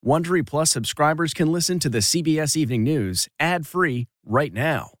Wondery Plus subscribers can listen to the CBS Evening News ad-free right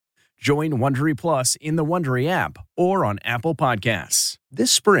now. Join Wondery Plus in the Wondery app or on Apple Podcasts.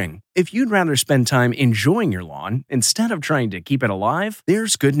 This spring, if you'd rather spend time enjoying your lawn instead of trying to keep it alive,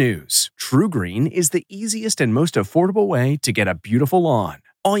 there's good news. TruGreen is the easiest and most affordable way to get a beautiful lawn.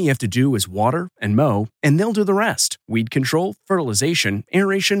 All you have to do is water and mow, and they'll do the rest. Weed control, fertilization,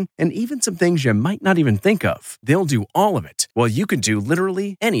 aeration, and even some things you might not even think of. They'll do all of it, while you can do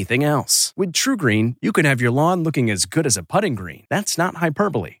literally anything else. With TruGreen, you can have your lawn looking as good as a putting green. That's not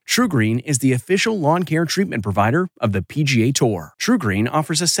hyperbole. TruGreen is the official lawn care treatment provider of the PGA Tour. TruGreen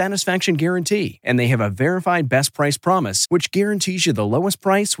offers a satisfaction guarantee, and they have a verified best price promise, which guarantees you the lowest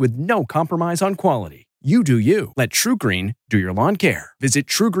price with no compromise on quality. You do you. Let TruGreen do your lawn care. Visit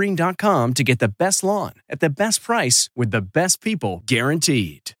TruGreen.com to get the best lawn at the best price with the best people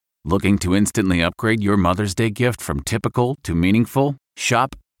guaranteed. Looking to instantly upgrade your Mother's Day gift from typical to meaningful?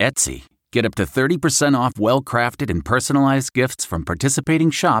 Shop Etsy. Get up to 30% off well-crafted and personalized gifts from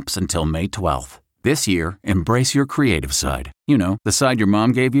participating shops until May 12th. This year, embrace your creative side. You know, the side your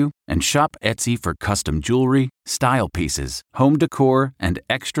mom gave you. And shop Etsy for custom jewelry, style pieces, home decor, and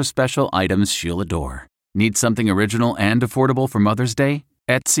extra special items she'll adore. Need something original and affordable for Mother's Day?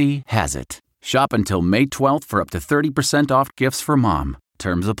 Etsy has it. Shop until May 12th for up to 30% off gifts for mom.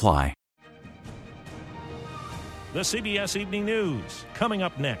 Terms apply. The CBS Evening News, coming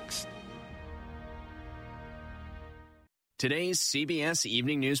up next. Today's CBS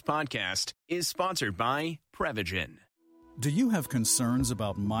Evening News podcast is sponsored by Prevagen. Do you have concerns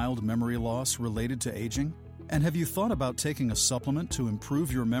about mild memory loss related to aging? And have you thought about taking a supplement to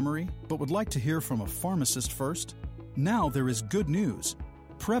improve your memory, but would like to hear from a pharmacist first? Now there is good news.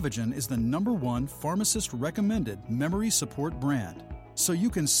 Prevagen is the #1 pharmacist-recommended memory support brand, so you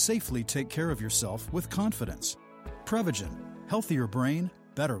can safely take care of yourself with confidence. Prevagen, healthier brain,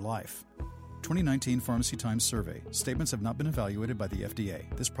 better life. 2019 Pharmacy Times survey. Statements have not been evaluated by the FDA.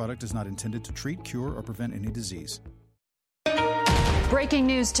 This product is not intended to treat, cure, or prevent any disease. Breaking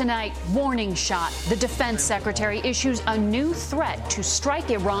news tonight, warning shot. The defense secretary issues a new threat to strike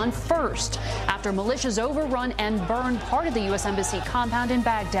Iran first after militias overrun and burn part of the U.S. Embassy compound in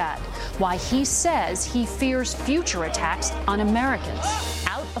Baghdad. Why he says he fears future attacks on Americans.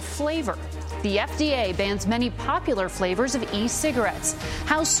 Out of flavor. The FDA bans many popular flavors of e-cigarettes.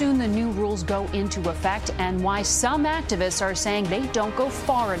 How soon the new rules go into effect and why some activists are saying they don't go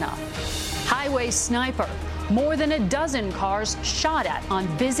far enough. Highway sniper. More than a dozen cars shot at on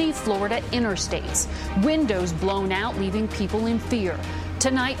busy Florida interstates. Windows blown out, leaving people in fear.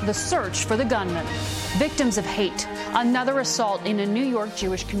 Tonight, the search for the gunman. Victims of hate. Another assault in a New York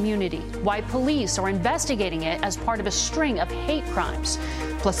Jewish community. Why police are investigating it as part of a string of hate crimes.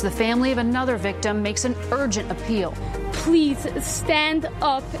 Plus, the family of another victim makes an urgent appeal. Please stand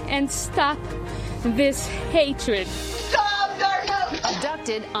up and stop this hatred.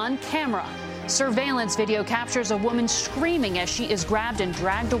 Abducted on camera. Surveillance video captures a woman screaming as she is grabbed and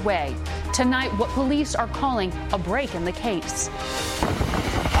dragged away. Tonight, what police are calling a break in the case.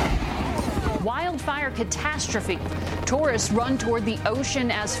 Wildfire catastrophe. Tourists run toward the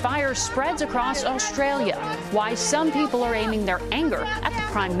ocean as fire spreads across Australia. Why some people are aiming their anger at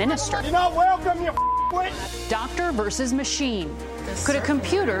the Prime Minister. You're not welcome, you Doctor versus machine. Could a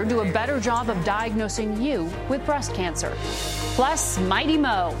computer do a better job of diagnosing you with breast cancer? Plus, Mighty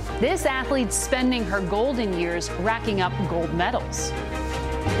Mo. This athlete's spending her golden years racking up gold medals.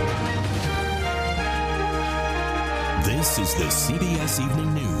 This is the CBS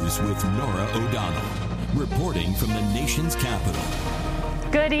Evening News with Norah O'Donnell, reporting from the nation's capital.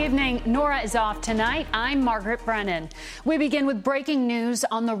 Good evening. Nora is off tonight. I'm Margaret Brennan. We begin with breaking news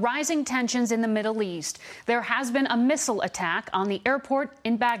on the rising tensions in the Middle East. There has been a missile attack on the airport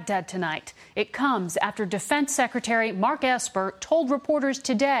in Baghdad tonight. It comes after Defense Secretary Mark Esper told reporters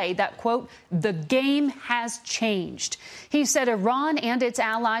today that, quote, the game has changed. He said Iran and its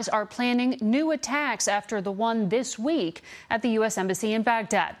allies are planning new attacks after the one this week at the U.S. Embassy in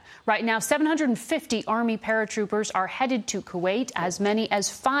Baghdad. Right now, 750 Army paratroopers are headed to Kuwait. As many as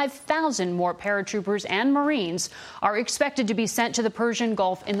 5,000 more paratroopers and Marines are expected to be sent to the Persian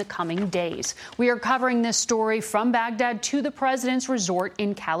Gulf in the coming days. We are covering this story from Baghdad to the president's resort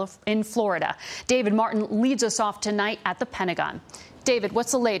in Florida. David Martin leads us off tonight at the Pentagon. David,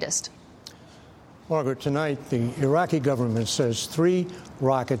 what's the latest? Margaret, tonight the Iraqi government says 3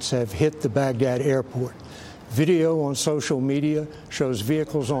 rockets have hit the Baghdad airport. Video on social media shows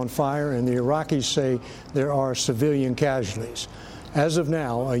vehicles on fire, and the Iraqis say there are civilian casualties. As of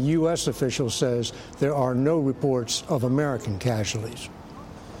now, a U.S. official says there are no reports of American casualties.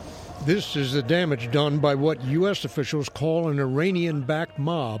 This is the damage done by what U.S. officials call an Iranian-backed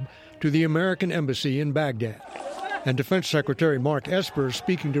mob to the American embassy in Baghdad. And Defense Secretary Mark Esper,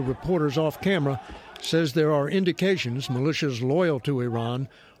 speaking to reporters off camera, says there are indications militias loyal to Iran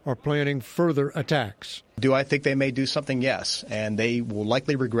are planning further attacks. Do I think they may do something? Yes, and they will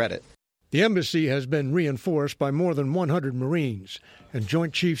likely regret it. The embassy has been reinforced by more than 100 Marines, and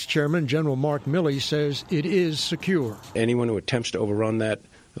Joint Chiefs Chairman General Mark Milley says it is secure. Anyone who attempts to overrun that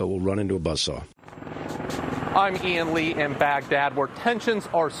will run into a buzzsaw. I'm Ian Lee in Baghdad, where tensions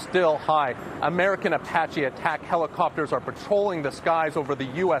are still high. American Apache attack helicopters are patrolling the skies over the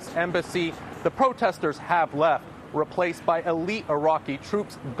U.S. Embassy. The protesters have left, replaced by elite Iraqi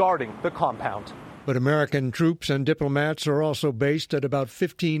troops guarding the compound. But American troops and diplomats are also based at about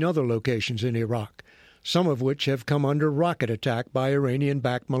 15 other locations in Iraq, some of which have come under rocket attack by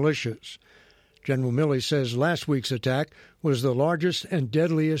Iranian-backed militias. General Milley says last week's attack was the largest and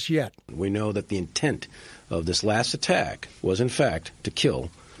deadliest yet. We know that the intent of this last attack was, in fact, to kill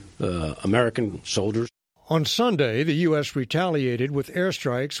American soldiers. On Sunday, the U.S. retaliated with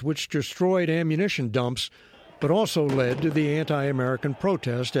airstrikes which destroyed ammunition dumps, but also led to the anti-American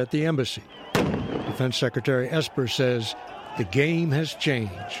protest at the embassy. Defense Secretary Esper says the game has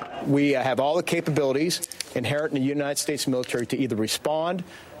changed. We have all the capabilities inherent in the United States military to either respond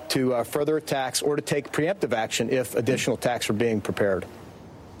to further attacks or to take preemptive action if additional attacks are being prepared.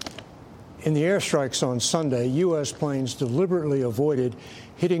 In the airstrikes on Sunday, U.S. planes deliberately avoided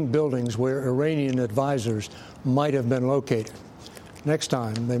hitting buildings where Iranian advisors might have been located. Next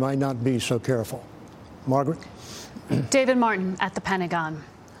time, they might not be so careful. Margaret? David Martin at the Pentagon.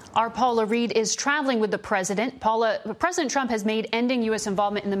 Our Paula Reed is traveling with the president. Paula, President Trump has made ending U.S.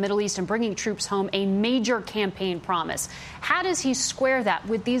 involvement in the Middle East and bringing troops home a major campaign promise. How does he square that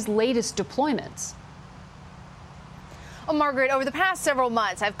with these latest deployments? Well, Margaret, over the past several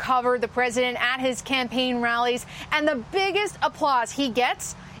months, I've covered the president at his campaign rallies, and the biggest applause he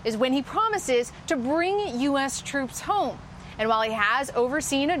gets is when he promises to bring U.S. troops home. And while he has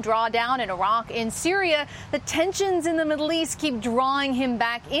overseen a drawdown in Iraq and Syria, the tensions in the Middle East keep drawing him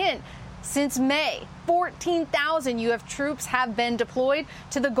back in. Since May, 14,000 U.S. troops have been deployed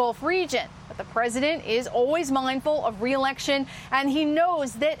to the Gulf region. But the president is always mindful of re-election, and he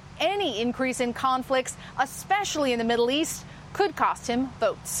knows that any increase in conflicts, especially in the Middle East, could cost him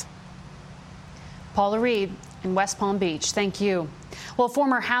votes. Paula Reed in West Palm Beach, thank you. Well,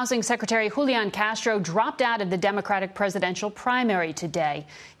 former Housing Secretary Julian Castro dropped out of the Democratic presidential primary today.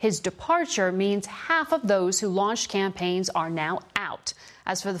 His departure means half of those who launched campaigns are now out.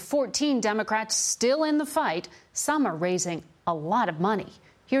 As for the 14 Democrats still in the fight, some are raising a lot of money.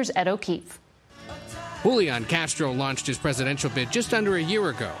 Here's Ed O'Keefe. Julian Castro launched his presidential bid just under a year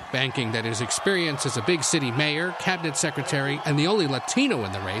ago, banking that his experience as a big city mayor, cabinet secretary, and the only Latino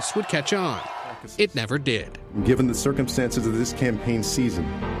in the race would catch on. It never did. Given the circumstances of this campaign season,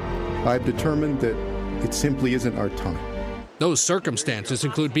 I've determined that it simply isn't our time. Those circumstances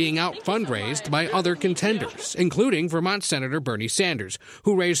include being out fundraised by other contenders, including Vermont Senator Bernie Sanders,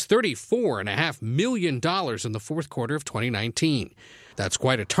 who raised $34.5 million in the fourth quarter of 2019. That's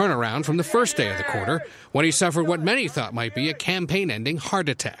quite a turnaround from the first day of the quarter, when he suffered what many thought might be a campaign-ending heart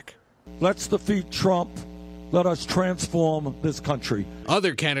attack. Let's defeat Trump. Let us transform this country.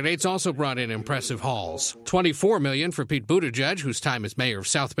 Other candidates also brought in impressive hauls. $24 million for Pete Buttigieg, whose time as mayor of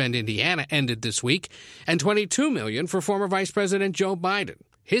South Bend, Indiana, ended this week, and $22 million for former Vice President Joe Biden,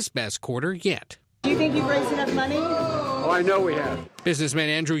 his best quarter yet. Do you think you've raised enough money? Oh, I know we have. Businessman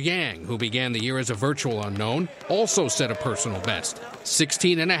Andrew Yang, who began the year as a virtual unknown, also set a personal best,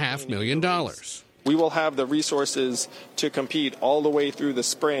 $16.5 million. We will have the resources to compete all the way through the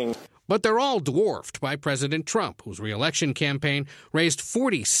spring. But they're all dwarfed by President Trump, whose re-election campaign raised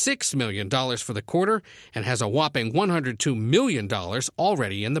 $46 million for the quarter and has a whopping $102 million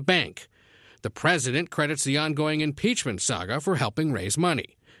already in the bank. The president credits the ongoing impeachment saga for helping raise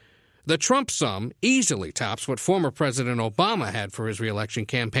money. The Trump sum easily tops what former President Obama had for his re-election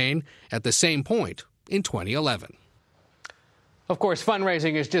campaign at the same point in 2011. Of course,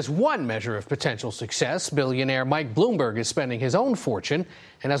 fundraising is just one measure of potential success. Billionaire Mike Bloomberg is spending his own fortune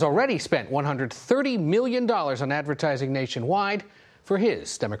and has already spent $130 million on advertising nationwide for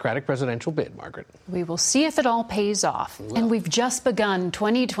his Democratic presidential bid, Margaret. We will see if it all pays off. And we've just begun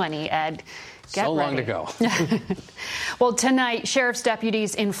 2020, Ed. Get so long ready. to go. Well, tonight, sheriff's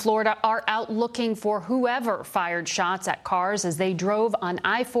deputies in Florida are out looking for whoever fired shots at cars as they drove on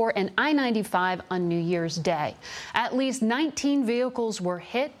I-4 and I-95 on New Year's Day. At least 19 vehicles were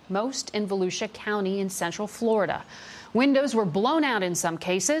hit, most in Volusia County in central Florida. Windows were blown out in some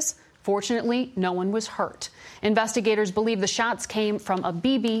cases. Fortunately, no one was hurt. Investigators believe the shots came from a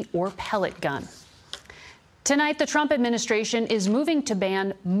BB or pellet gun. Tonight, the Trump administration is moving to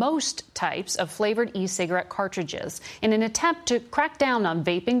ban most types of flavored e-cigarette cartridges in an attempt to crack down on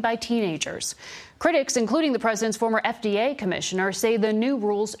vaping by teenagers. Critics, including the president's former FDA commissioner, say the new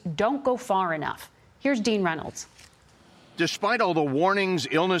rules don't go far enough. Here's Dean Reynolds. Despite all the warnings,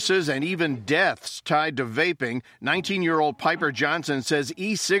 illnesses, and even deaths tied to vaping, 19-year-old Piper Johnson says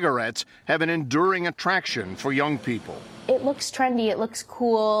e-cigarettes have an enduring attraction for young people. It looks trendy, it looks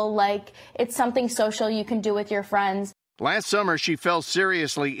cool, like it's something social you can do with your friends. Last summer, she fell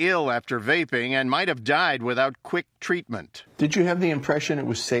seriously ill after vaping and might have died without quick treatment. Did you have the impression it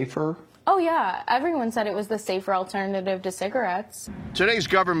was safer? Oh, yeah. Everyone said it was the safer alternative to cigarettes. Today's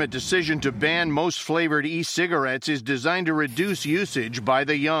government decision to ban most flavored e-cigarettes is designed to reduce usage by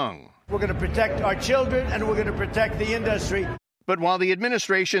the young. We're going to protect our children and we're going to protect the industry. But while the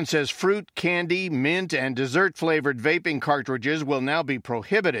administration says fruit, candy, mint, and dessert-flavored vaping cartridges will now be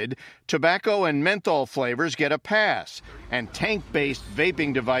prohibited, tobacco and menthol flavors get a pass. And tank-based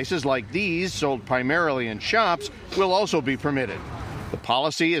vaping devices like these, sold primarily in shops, will also be permitted. The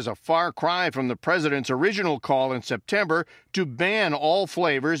policy is a far cry from the president's original call in September to ban all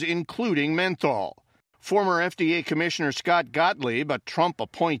flavors, including menthol. Former FDA Commissioner Scott Gottlieb, a Trump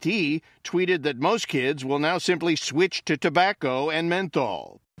appointee, tweeted that most kids will now simply switch to tobacco and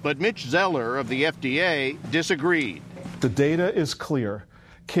menthol. But Mitch Zeller of the FDA disagreed. The data is clear.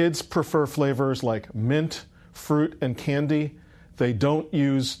 Kids prefer flavors like mint, fruit, and candy. They don't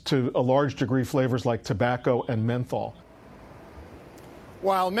use, to a large degree, flavors like tobacco and menthol.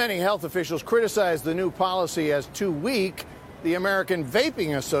 While many health officials criticize the new policy as too weak, the American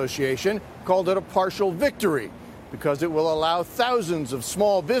Vaping Association called it a partial victory because it will allow thousands of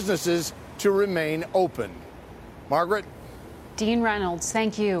small businesses to remain open. Margaret? Dean Reynolds,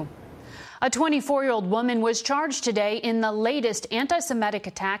 thank you. A 24-year-old woman was charged today in the latest anti-Semitic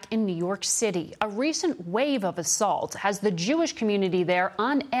attack in New York City. A recent wave of assault has the Jewish community there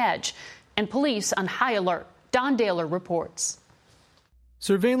on edge and police on high alert. Don Dahler reports.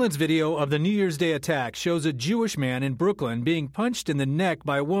 Surveillance video of the New Year's Day attack shows a Jewish man in Brooklyn being punched in the neck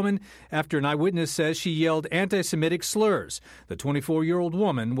by a woman after an eyewitness says she yelled anti-Semitic slurs. The 24-year-old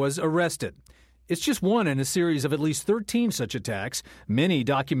woman was arrested. It's just one in a series of at least 13 such attacks, many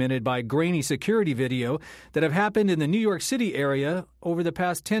documented by grainy security video that have happened in the New York City area over the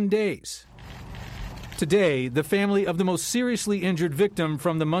past 10 days. Today, the family of the most seriously injured victim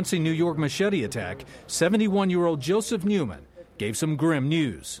from the Muncie, New York machete attack, 71-year-old Joseph Newman, gave some grim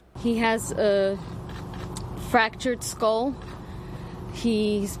news. He has a fractured skull.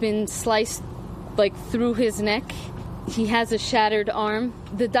 He's been sliced through his neck. He has a shattered arm.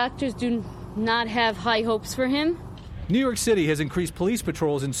 The doctors do not have high hopes for him. New York City has increased police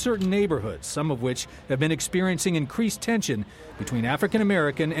patrols in certain neighborhoods, some of which have been experiencing increased tension between African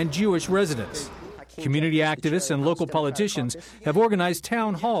American and Jewish residents. Community activists and local politicians have organized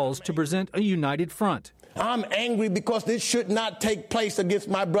town halls to present a united front. I'm angry because this should not take place against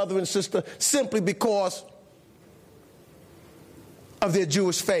my brother and sister simply because of their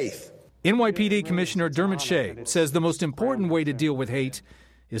Jewish faith. NYPD Commissioner Dermot Shea says the most important way to deal with hate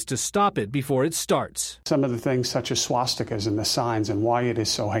is to stop it before it starts. Some of the things such as swastikas and the signs and why it is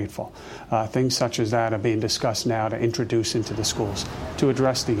so hateful, things such as that are being discussed now to introduce into the schools to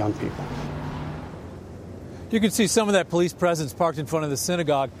address the young people. You can see some of that police presence parked in front of the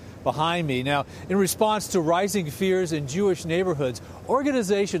synagogue behind me. Now, in response to rising fears in Jewish neighborhoods,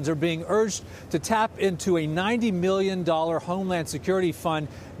 organizations are being urged to tap into a $90 million Homeland Security Fund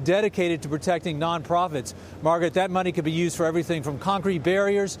dedicated to protecting nonprofits. Margaret, that money could be used for everything from concrete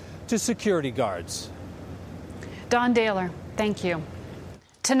barriers to security guards. Don Dahler, thank you.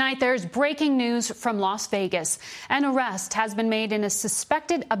 Tonight, there's breaking news from Las Vegas. An arrest has been made in a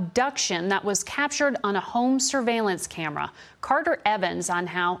suspected abduction that was captured on a home surveillance camera. Carter Evans on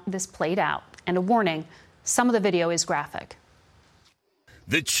how this played out. And a warning, some of the video is graphic.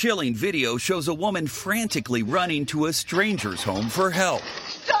 The chilling video shows a woman frantically running to a stranger's home for help.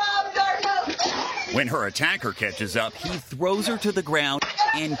 Stop, Darko! When her attacker catches up, he throws her to the ground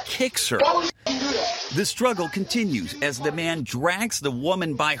and kicks her. The struggle continues as the man drags the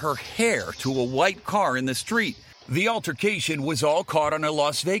woman by her hair to a white car in the street. The altercation was all caught on a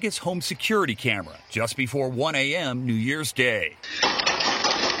Las Vegas home security camera just before 1 a.m. New Year's Day.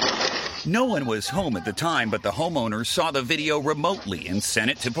 No one was home at the time, but the homeowner saw the video remotely and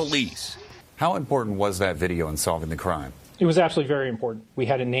sent it to police. How important was that video in solving the crime? It was absolutely very important. We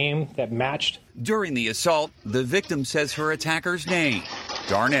had a name that matched. During the assault, the victim says her attacker's name,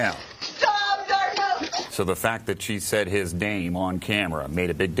 Darnell. So the fact that she said his name on camera made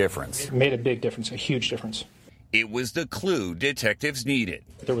a big difference. It made a big difference, a huge difference. It was the clue detectives needed.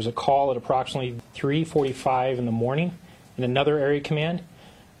 There was a call at approximately 3:45 in the morning in another area command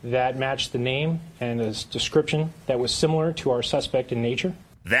that matched the name and a description that was similar to our suspect in nature.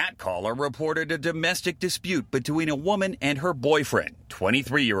 That caller reported a domestic dispute between a woman and her boyfriend,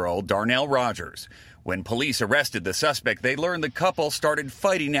 23-year-old Darnell Rogers. When police arrested the suspect, they learned the couple started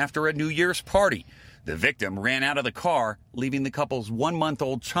fighting after a New Year's party. The victim ran out of the car, leaving the couple's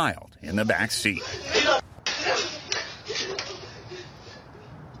 1-month-old child in the back seat.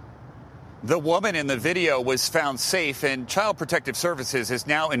 The woman in the video was found safe, and Child Protective Services is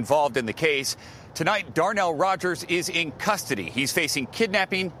now involved in the case. Tonight, Darnell Rogers is in custody. He's facing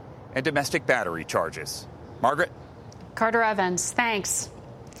kidnapping and domestic battery charges. Margaret? Carter Evans, thanks.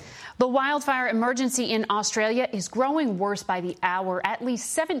 The wildfire emergency in Australia is growing worse by the hour. At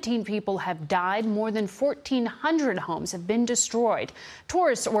least 17 people have died. More than 1,400 homes have been destroyed.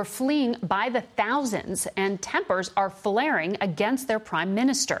 Tourists were fleeing by the thousands, and tempers are flaring against their prime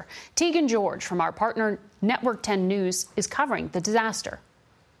minister. Tegan George from our partner Network 10 News is covering the disaster.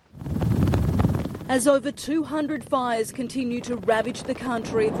 As over 200 fires continue to ravage the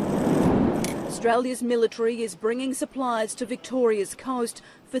country, Australia's military is bringing supplies to Victoria's coast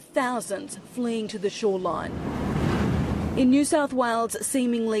for thousands fleeing to the shoreline. In New South Wales,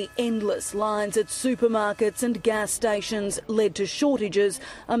 seemingly endless lines at supermarkets and gas stations led to shortages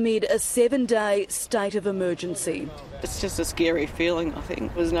amid a 7-day state of emergency. It's just a scary feeling, I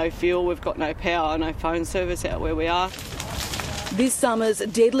think. There's no fuel, we've got no power, no phone service out where we are. This summer's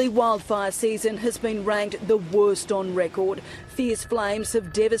deadly wildfire season has been ranked the worst on record. Fierce flames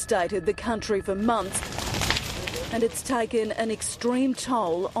have devastated the country for months, and it's taken an extreme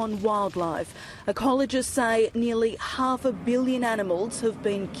toll on wildlife. Ecologists say nearly 500 million animals have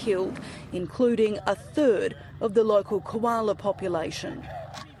been killed, including a third of the local koala population.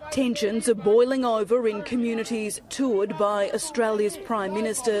 Tensions are boiling over in communities toured by Australia's Prime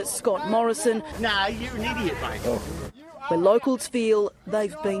Minister Scott Morrison. Nah, you're an idiot, mate. Where locals feel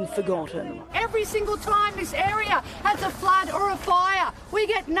they've been forgotten. Every single time this area has a flood or a fire, we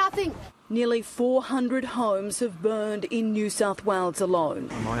get nothing. Nearly 400 homes have burned in New South Wales alone.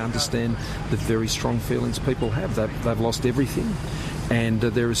 I understand the very strong feelings people have. They've lost everything, and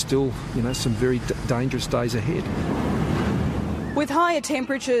there is still, some very dangerous days ahead. With higher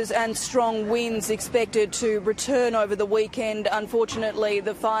temperatures and strong winds expected to return over the weekend, unfortunately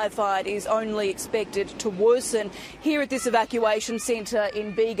the firefight is only expected to worsen. Here at this evacuation centre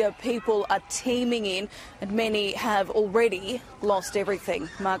in Bega, people are teeming in, and many have already lost everything.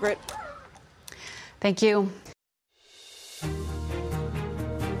 Margaret? Thank you.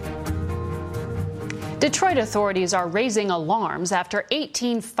 Detroit authorities are raising alarms after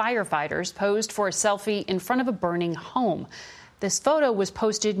 18 firefighters posed for a selfie in front of a burning home. This photo was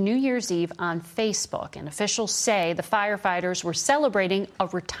posted New Year's Eve on Facebook, and officials say the firefighters were celebrating a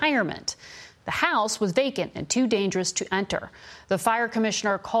retirement. The house was vacant and too dangerous to enter. The fire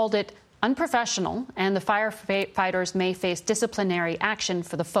commissioner called it unprofessional, and the firefighters may face disciplinary action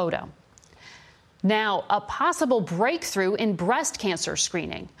for the photo. Now, a possible breakthrough in breast cancer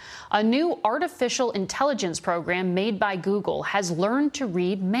screening. A new artificial intelligence program made by Google has learned to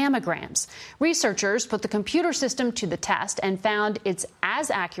read mammograms. Researchers put the computer system to the test and found it's as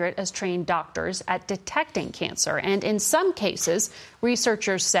accurate as trained doctors at detecting cancer. And in some cases,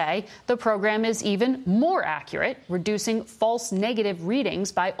 researchers say the program is even more accurate, reducing false negative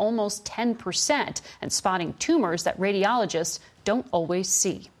readings by almost 10% and spotting tumors that radiologists don't always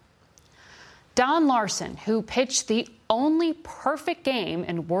see. Don Larson, who pitched the only perfect game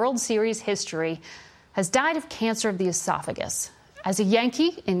in World Series history, has died of cancer of the esophagus. As a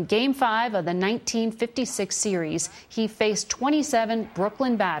Yankee in Game 5 of the 1956 series, he faced 27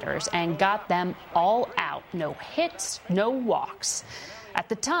 Brooklyn batters and got them all out. No hits, no walks. At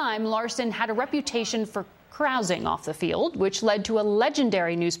the time, Larson had a reputation for carousing off the field, which led to a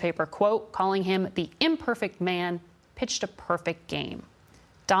legendary newspaper quote calling him the imperfect man, pitched a perfect game.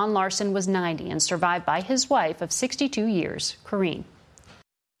 Don Larson was 90 and survived by his wife of 62 years, Corrine.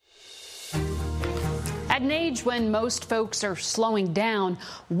 At an age when most folks are slowing down,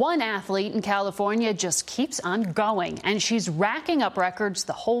 one athlete in California just keeps on going, and she's racking up records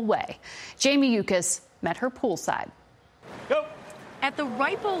the whole way. Jamie Yukas met her poolside. Go. At the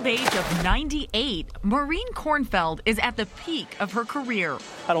ripe old age of 98, Maureen Kornfeld is at the peak of her career.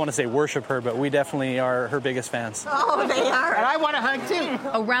 I don't want to say worship her, but we definitely are her biggest fans. Oh, they are. And I want to hug too.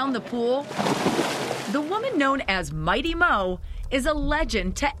 Around the pool, the woman known as Mighty Mo is a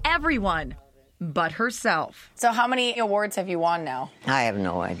legend to everyone but herself. So how many awards have you won now? I have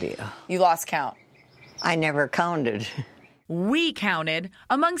no idea. You lost count. I never counted. We counted.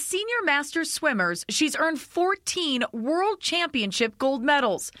 Among senior master swimmers, she's earned 14 World Championship gold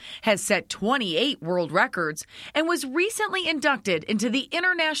medals, has set 28 world records, and was recently inducted into the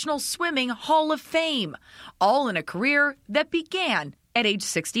International Swimming Hall of Fame, all in a career that began at age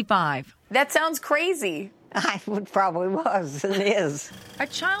 65. That sounds crazy. It probably was and is. A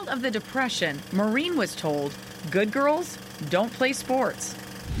child of the Depression, Maureen was told, good girls don't play sports.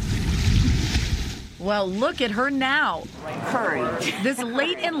 Well, look at her now. Courage. This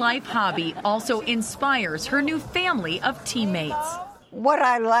late-in-life hobby also inspires her new family of teammates. What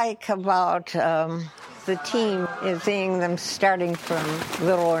I like about the team is seeing them starting from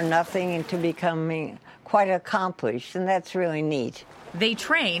little or nothing into becoming quite accomplished, and that's really neat. They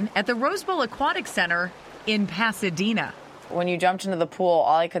train at the Rose Bowl Aquatic Center in Pasadena. When you jumped into the pool,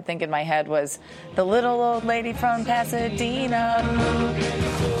 all I could think in my head was the little old lady from Pasadena.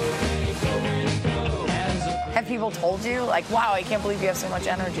 Have people told you, like, wow, I can't believe you have so much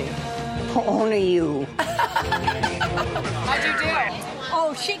energy? Only you. How'd you do?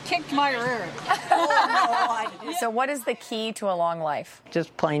 Oh, she kicked my rear. So what is the key to a long life?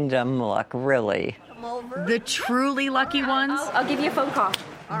 Just plain dumb luck, really. The truly lucky ones? I'll give you a phone call.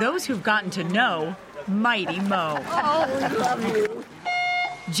 Those who've gotten to know Mighty Mo. Oh, we love you.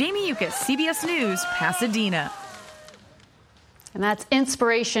 Jamie Yukas, CBS News, Pasadena. And that's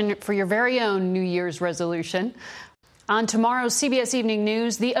inspiration for your very own New Year's resolution. On tomorrow's CBS Evening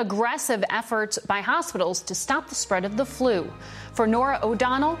News, the aggressive efforts by hospitals to stop the spread of the flu. For Nora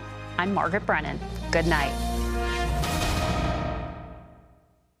O'Donnell, I'm Margaret Brennan. Good night.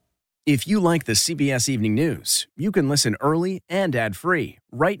 If you like the CBS Evening News, you can listen early and ad-free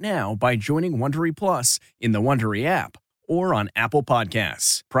right now by joining Wondery Plus in the Wondery app or on Apple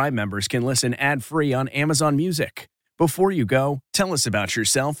Podcasts. Prime members can listen ad-free on Amazon Music. Before you go, tell us about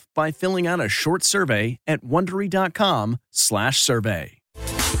yourself by filling out a short survey at Wondery.com/survey.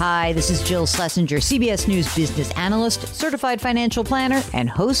 Hi, this is Jill Schlesinger, CBS News business analyst, certified financial planner, and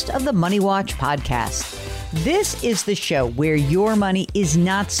host of the Money Watch podcast. This is the show where your money is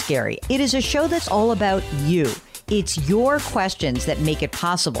not scary. It is a show that's all about you. It's your questions that make it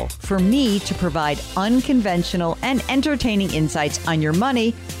possible for me to provide unconventional and entertaining insights on your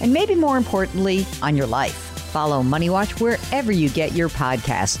money, and maybe more importantly, on your life. Follow Money Watch wherever you get your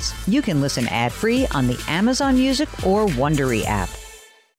podcasts. You can listen ad-free on the Amazon Music or Wondery app.